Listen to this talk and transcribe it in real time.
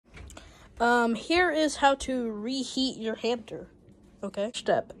Here is how to reheat your hampter. Okay.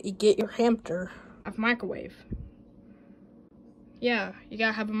 Step, you get your hampter. A microwave. Yeah, you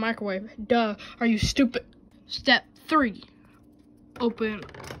gotta have a microwave. Duh, are you stupid? Step 3, open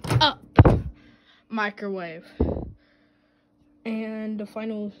up microwave. And the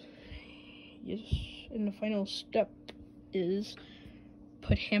final step is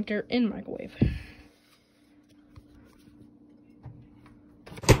put hampter in microwave.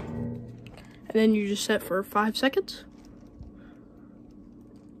 And then you just set for 5 seconds.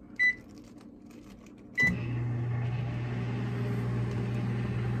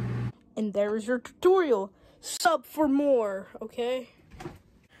 And there's your tutorial. Sub for more, okay?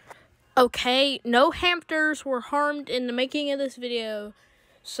 Okay, no hampters were harmed in the making of this video.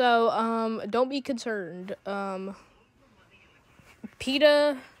 So, don't be concerned.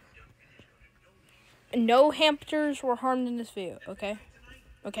 PETA, no hampters were harmed in this video, okay?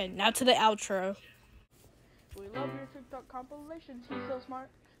 Okay, now to the outro. We love your TikTok compilations. He's so smart.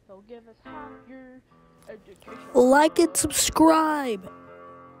 He'll give us half your education. Like and subscribe.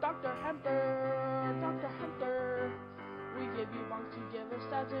 Dr. Hampter, Dr. Hampter. We give you bonks, you give us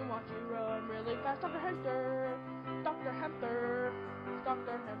stats, and watch you run really fast. Dr. Hampter, Dr. Hampter,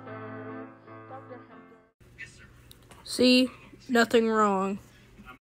 Dr. Hampter, Dr. Hampter. See, nothing wrong.